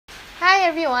Hi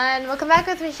everyone, welcome back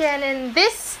with Michi, and in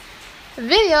this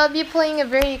video I'll be playing a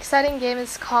very exciting game.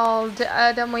 It's called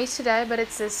Dumb Ways to Die, but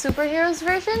it's a superheroes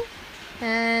version,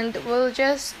 and we'll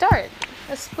just start.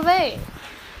 Let's play.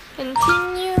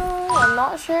 Continue. I'm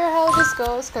not sure how this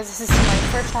goes because this is my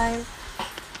first time.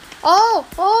 Oh,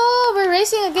 we're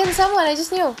racing against someone, I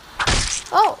just knew.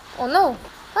 Oh no.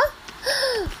 Huh?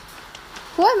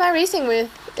 Who am I racing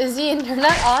with? Is the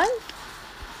internet on?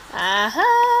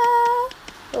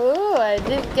 Oh, I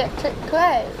did get tricked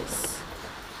twice.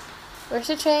 Where's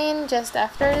the train? Just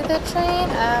after the train,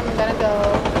 I'm gonna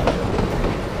go.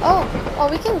 Oh,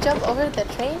 we can jump over the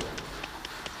train?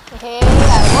 Hey,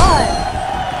 I won!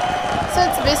 So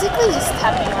it's basically just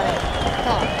tapping on it.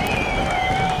 Huh.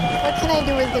 What can I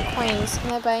do with the coins?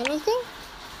 Can I buy anything?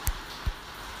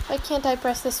 Why can't I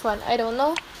press this one? I don't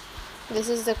know. This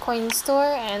is the coin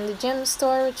store and the gem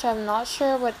store, which I'm not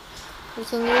sure what we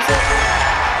can use it.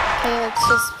 Okay, let's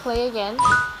just play again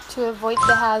to avoid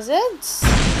the hazards.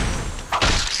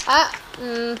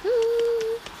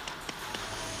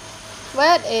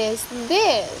 What is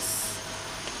this?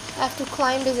 I have to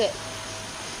climb, is it?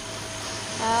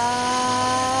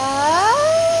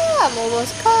 I'm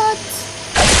almost caught.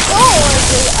 Oh,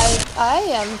 I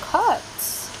am caught.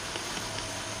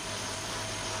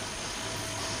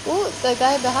 Ooh, the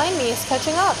guy behind me is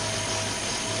catching up.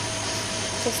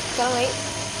 Just gonna wait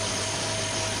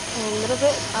a little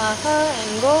bit.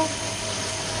 And go.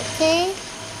 Okay.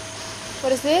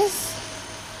 What is this?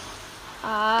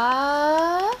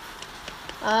 And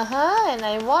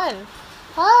I won.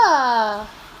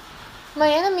 My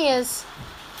enemy is...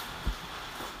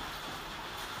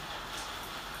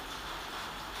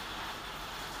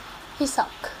 He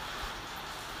suck.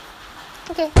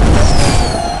 Okay.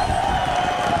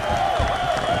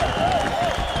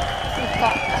 We've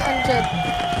got 100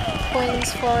 coins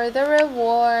for the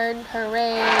reward.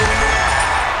 Hooray.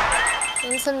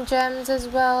 And some gems as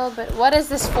well. But what is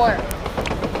this for?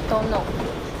 Don't know.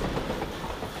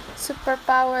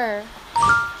 Superpower.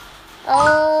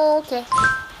 Oh, okay.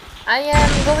 I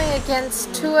am going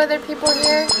against 2 other people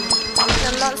here.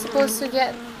 I'm not supposed to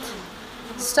get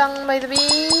stung by the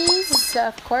bees.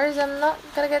 Of course, I'm not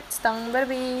gonna get stung by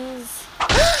the bees.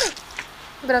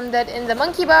 But I'm dead in the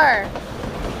monkey bar.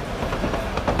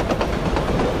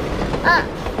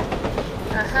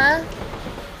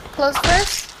 Close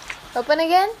first. Open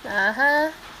again.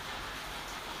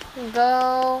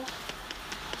 Go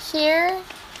here.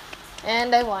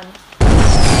 And I won.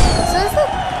 So it's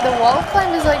like the wall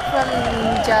climb is like from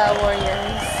Ninja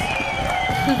Warriors.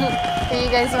 Do you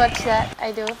guys watch that?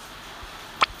 I do.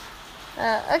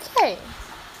 Okay.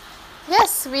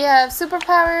 Yes, we have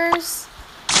superpowers.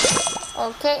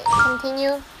 Okay,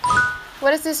 continue.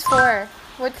 What is this for?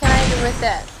 What can I do with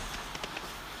that?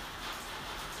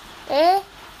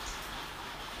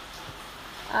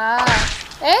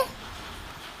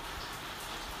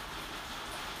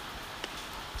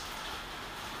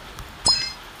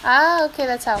 Okay,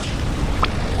 that's how.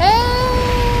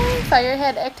 Hey!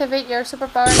 Firehead, activate your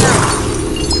superpower now.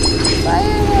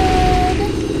 Firehead.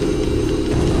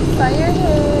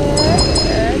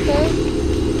 Okay.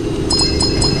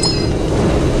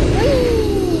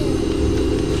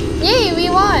 Whee! Yay, we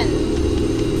won!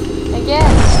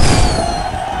 Again.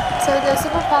 So the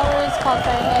superpower is called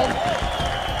Firehead.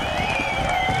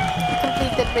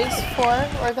 Completed race 4.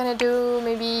 We're gonna do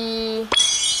maybe...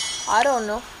 I don't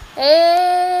know.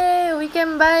 Hey, we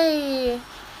can buy.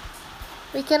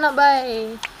 We cannot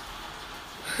buy.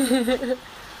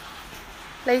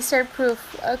 Laser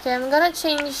proof. Okay, I'm gonna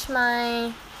change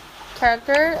my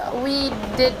character. We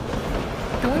did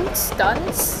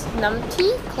stunts.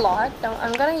 Numpty, Claude.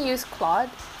 I'm gonna use Claude.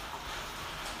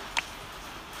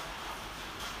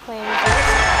 Playing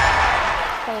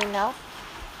first. Playing now.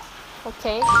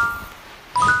 Okay.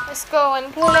 Let's go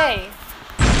and play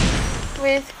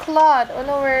with Claude. Oh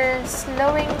no, we're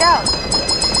slowing down.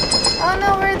 Oh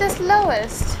no, we're the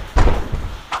slowest.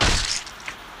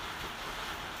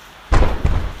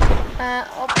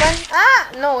 Open.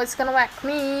 No, it's gonna whack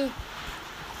me.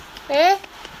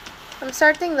 I'm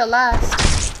starting the last.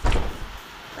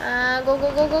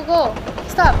 Go.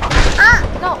 Stop.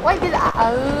 No, why did I?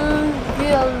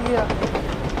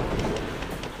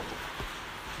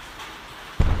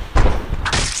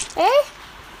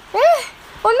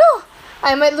 Oh no!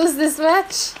 I might lose this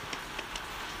match.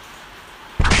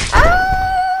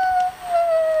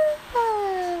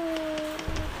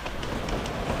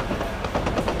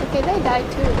 Okay, they died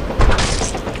too.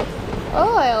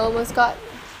 Oh, I almost got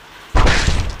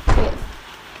hit.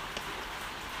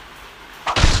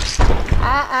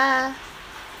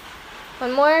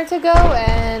 One more to go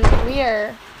and we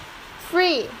are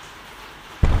free.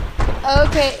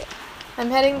 Okay, I'm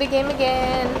heading the game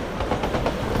again.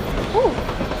 Ooh,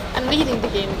 I'm leading the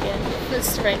game again.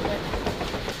 That's the right way.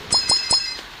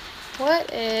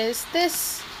 What is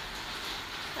this?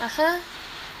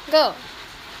 Go.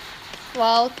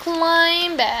 Well,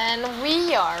 climb and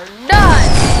we are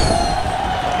done.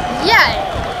 Yay!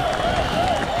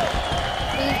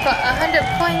 We've got 100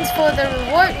 points for the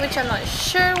reward, which I'm not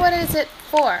sure what is it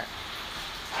for.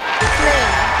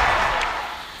 Claim.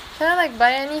 Can I like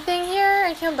buy anything here?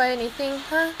 I can't buy anything,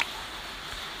 huh?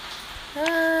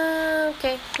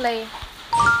 Okay, play.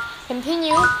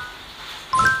 Continue.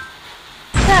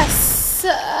 Yes.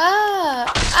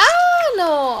 No,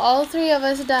 all three of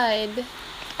us died.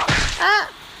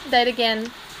 Died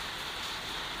again.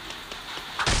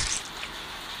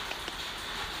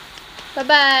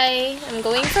 Bye-bye. I'm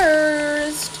going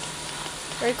first.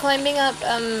 We're climbing up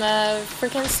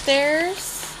freaking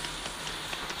stairs.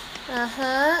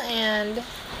 And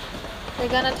we're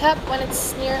gonna tap when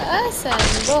it's near us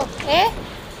and go.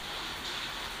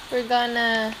 We're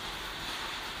gonna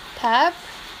tap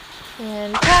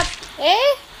and tap.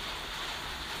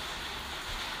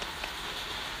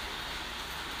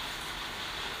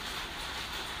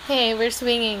 Hey, we're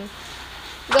swinging.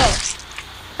 Go.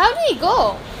 How do we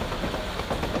go?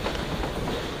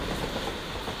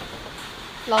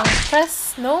 Long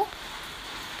press? No?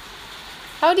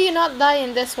 How do you not die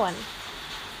in this one?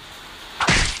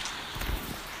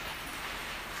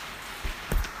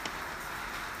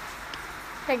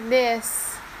 Like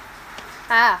this.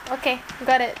 Okay.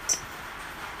 Got it.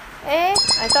 I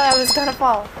thought I was gonna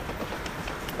fall.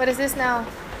 What is this now?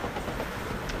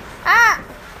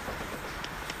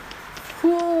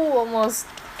 Ooh, almost.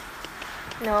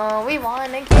 No, we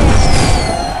won again.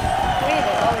 We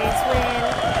will always win.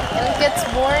 And it gets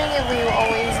boring if we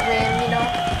always win, you know?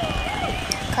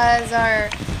 Because our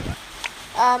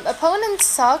opponents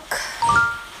suck.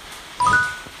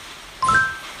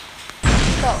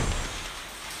 So,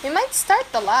 we might start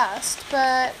the last,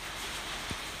 but...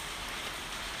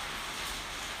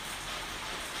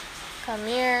 Come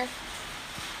here.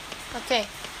 Okay.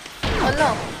 Oh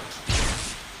no.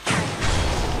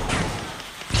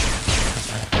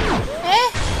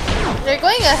 They're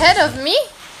going ahead of me?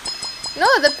 No,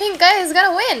 the pink guy is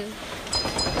gonna win.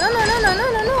 No.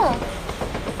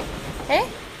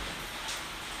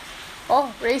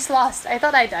 Oh, race lost. I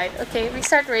thought I died. Okay,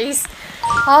 restart race.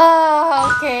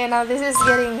 Okay, now this is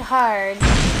getting hard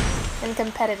and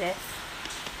competitive.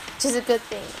 Which is a good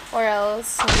thing. Or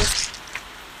else...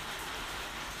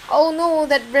 Oh no,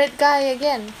 that red guy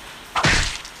again.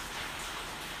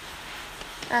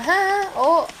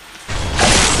 Oh.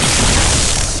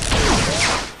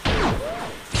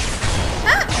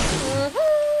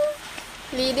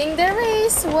 Leading the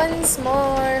race once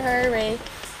more, hooray.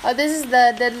 Oh, this is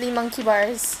the deadly monkey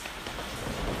bars.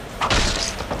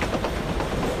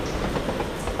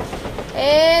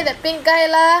 The pink guy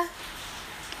lah.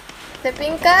 The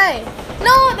pink guy.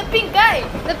 No, the pink guy.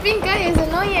 The pink guy is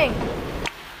annoying.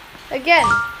 Again.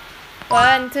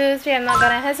 1, 2, 3. I'm not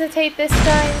gonna hesitate this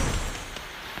time.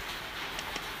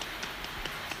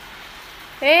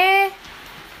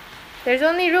 There's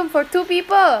only room for 2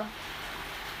 people.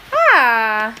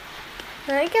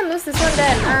 I can lose this one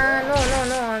then.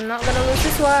 No, I'm not gonna lose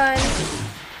this one.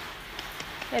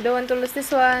 I don't want to lose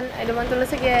this one. I don't want to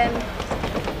lose again.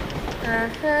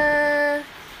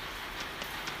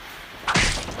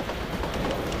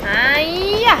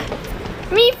 Yeah.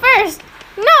 Me first.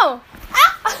 No.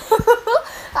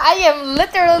 I am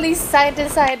literally side to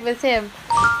side with him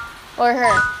or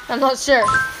her. I'm not sure.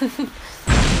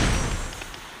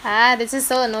 This is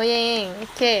so annoying.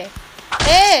 Okay.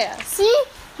 See?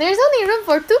 There's only room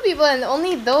for 2 people and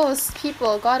only those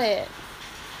people got it.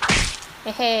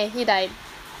 He died.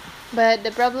 But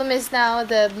the problem is now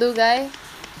the blue guy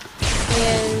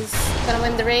is gonna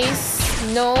win the race.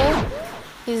 No,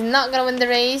 he's not gonna win the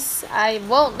race. I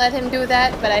won't let him do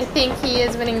that, but I think he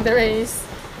is winning the race.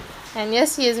 And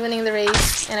yes, he is winning the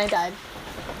race, and I died.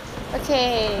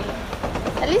 Okay.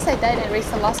 At least I died and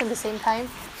raced and lost at the same time.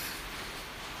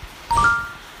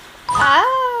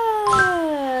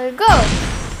 Go!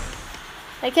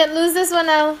 I can't lose this one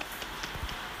now.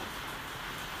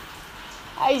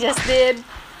 I just did.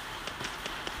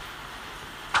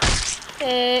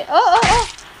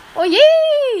 Oh,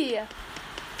 yay!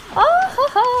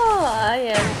 I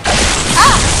am.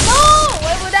 No!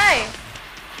 Why would I?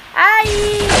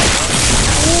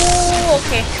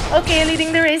 Okay,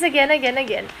 leading the race again. We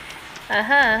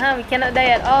cannot die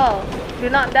at all. Do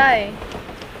not die.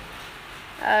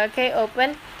 Okay,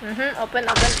 open. Open.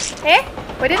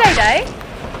 Why did I die?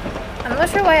 I'm not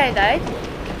sure why I died.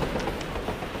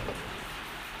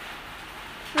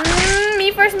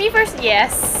 first, me first.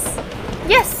 Yes.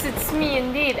 Yes, it's me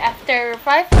indeed. After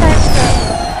 5 times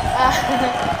of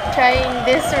trying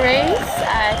this race,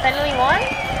 I finally won.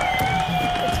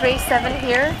 It's race 7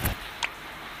 here.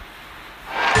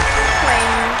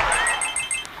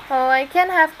 Oh, I can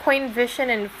have coin vision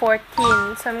in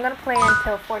 14, so I'm gonna play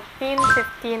until 14,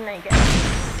 15, I guess.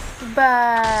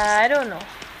 But I don't know.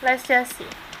 Let's just see.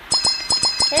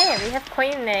 Hey, we have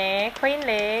coin le, coin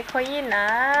le,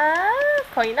 coina,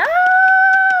 coina.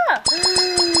 I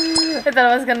thought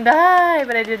I was gonna die,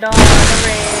 but I did not.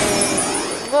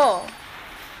 Hooray! Go.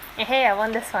 Hey, I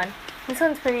won this one. This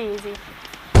one's pretty easy.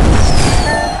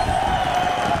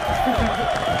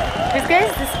 This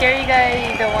guy's the scary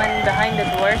guy, the one behind the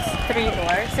doors. 3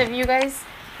 doors. If you guys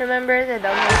remember, the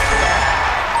dog was there.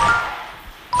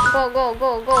 Go, go,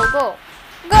 go, go, go.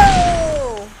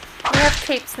 Go! We have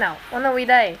capes now. Oh no, we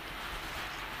die.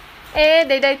 Eh,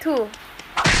 they die too.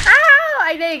 Ow!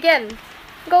 I die again.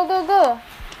 Go, go, go.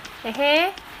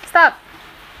 Eh, stop.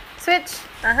 Switch.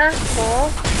 Go.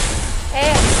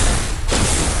 Eh.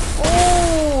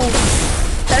 Ooh.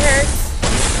 That hurts.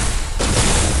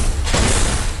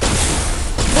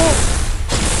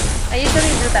 I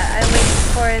usually do that. I wait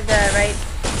for the right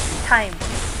time.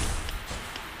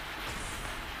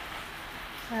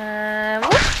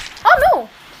 Oh no!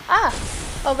 Ah!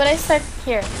 Oh, but I start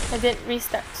here. I didn't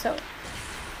restart, so.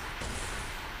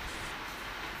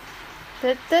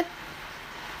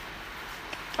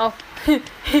 Oh.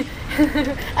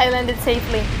 I landed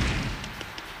safely.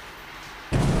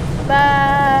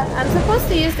 But I'm supposed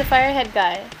to use the firehead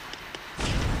guy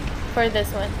for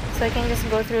this one, so I can just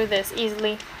go through this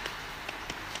easily.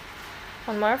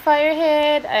 One more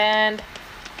firehead, and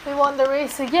we won the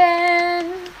race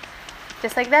again.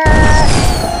 Just like that.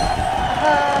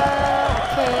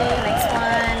 Okay, next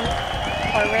one.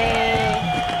 Hooray.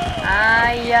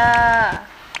 Ah, yeah.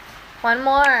 One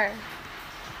more.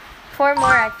 4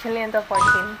 more actually until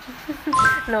 14.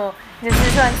 No, this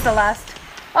one's the last.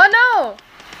 Oh no!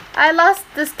 I lost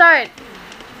the start.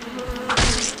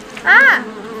 Ah!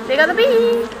 They got the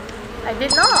bee! I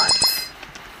did not.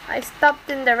 I stopped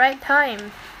in the right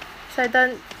time, so I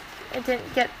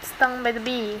didn't get stung by the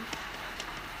bee.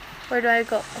 Where do I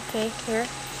go? Okay, here.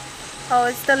 Oh,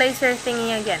 it's the laser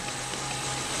thingy again.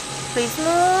 Please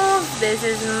move. This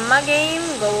is my game.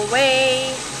 Go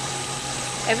away.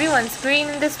 Everyone's green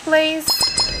in this place,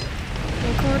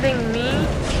 including me.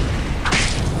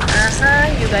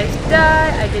 You guys die.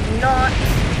 I did not.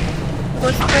 Go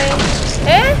spray.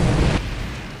 Eh?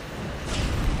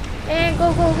 Eh,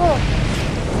 go, go, go.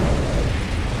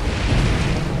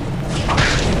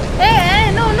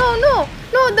 Eh, no, no, no.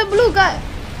 No, the blue guy.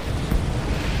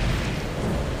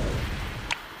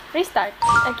 Restart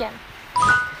again.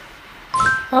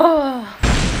 Oh.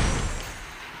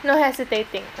 No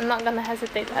hesitating. I'm not gonna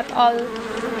hesitate at all.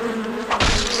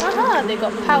 They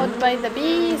got powed by the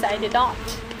bees. I did not.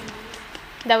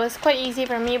 That was quite easy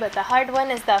for me, but the hard one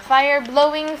is the fire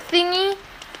blowing thingy.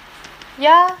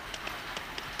 Yeah.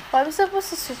 Well, I was supposed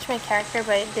to switch my character,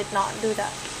 but I did not do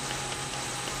that.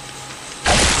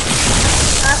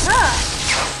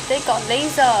 They got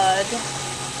lasered.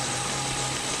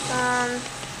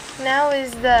 Now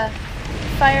is the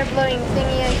fire blowing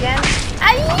thingy again.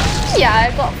 Yeah,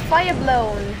 I got fire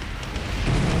blown.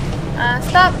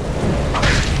 Stop.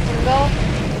 And go.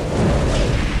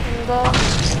 And go.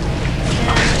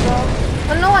 And go.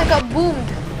 Oh no, I got boomed.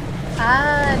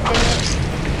 Ah, dang it.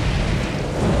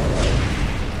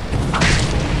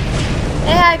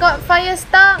 Hey, I got fire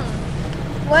stung.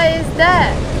 What is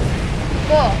that?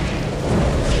 Go.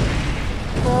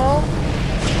 Go.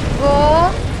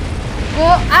 Go. Go.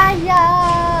 Ah,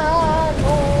 yeah.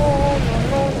 No,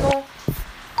 no, no, no.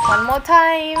 One more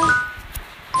time.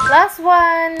 Last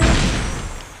one.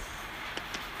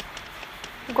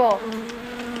 Go.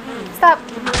 Stop.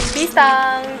 Be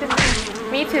stung.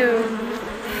 Me too.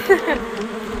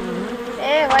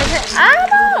 Eh, why is it? Ah,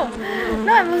 no!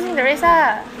 No, I'm losing the race.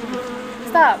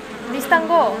 Stop. Be stung,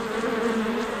 go.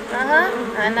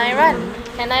 And I run.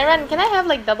 And I run. Can I have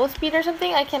like double speed or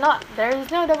something? I cannot. There is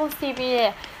no double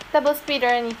speed or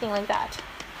anything like that.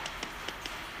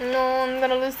 No, I'm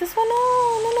gonna lose this one. No,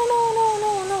 no, no, no, no,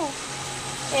 no, no.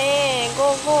 Hey,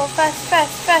 go, go, fast,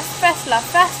 fast, fast, fast,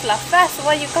 fast.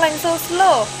 Why you climb so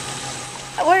slow?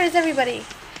 Where is everybody?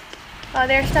 Oh,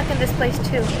 they're stuck in this place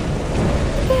too.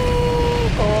 Okay,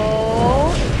 go.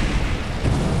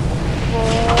 Go.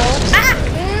 Ah!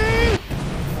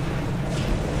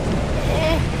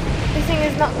 This thing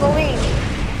is not going.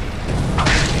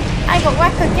 I got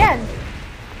whacked again.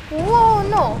 Whoa,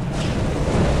 no.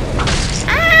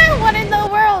 Ah, what in the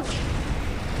world?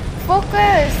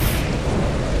 Focus.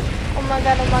 Oh my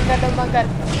god, oh my god, oh my god.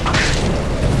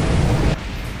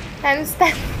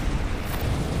 Handstand.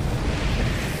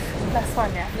 Last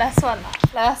one, yeah. Last one.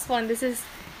 Last one. This is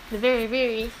the very,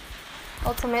 very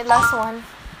ultimate last one.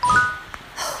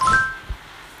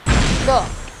 Go.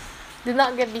 Do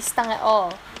not get bee stung at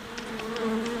all.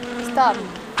 Stop.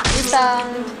 Bee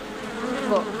stung.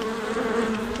 Go.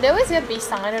 They always get bee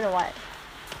stung. I don't know why.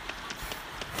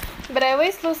 But I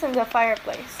always lose in the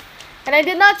fireplace. And I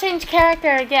did not change character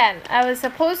again. I was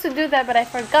supposed to do that, but I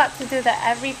forgot to do that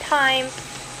every time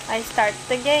I start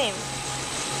the game.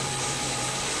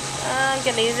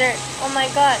 Get laser. Oh my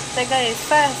god, that guy is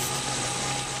fast.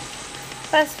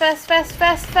 Fast, fast, fast,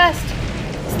 fast, fast.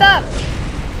 Stop!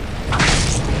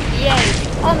 Yay.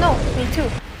 Oh no, me too.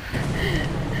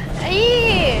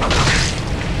 Eee.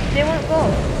 They won't go.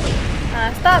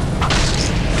 Stop.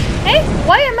 Hey,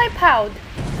 why am I powed?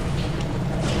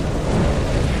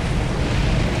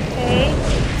 Okay,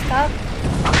 stop.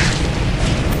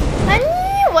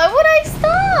 Honey, why would I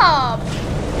stop?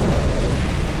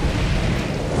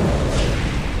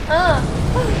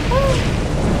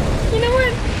 You know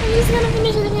what? I'm just gonna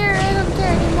finish it here. I don't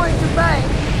care anymore. Goodbye.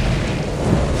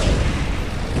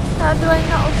 How do I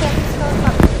not? Okay, I'm just gonna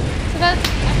stop. So that's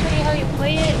actually how you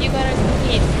play it. You gotta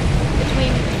compete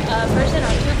between a person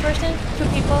or two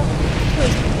people. Two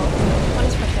is people. One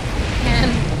is person.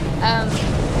 And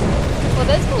well,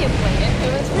 that's how you play it.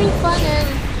 It was pretty fun and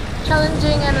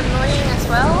challenging and annoying as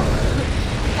well.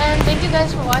 And thank you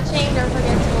guys for watching. Don't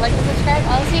forget to like and subscribe.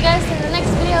 I'll see you guys in the next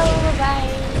video. Bye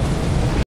bye.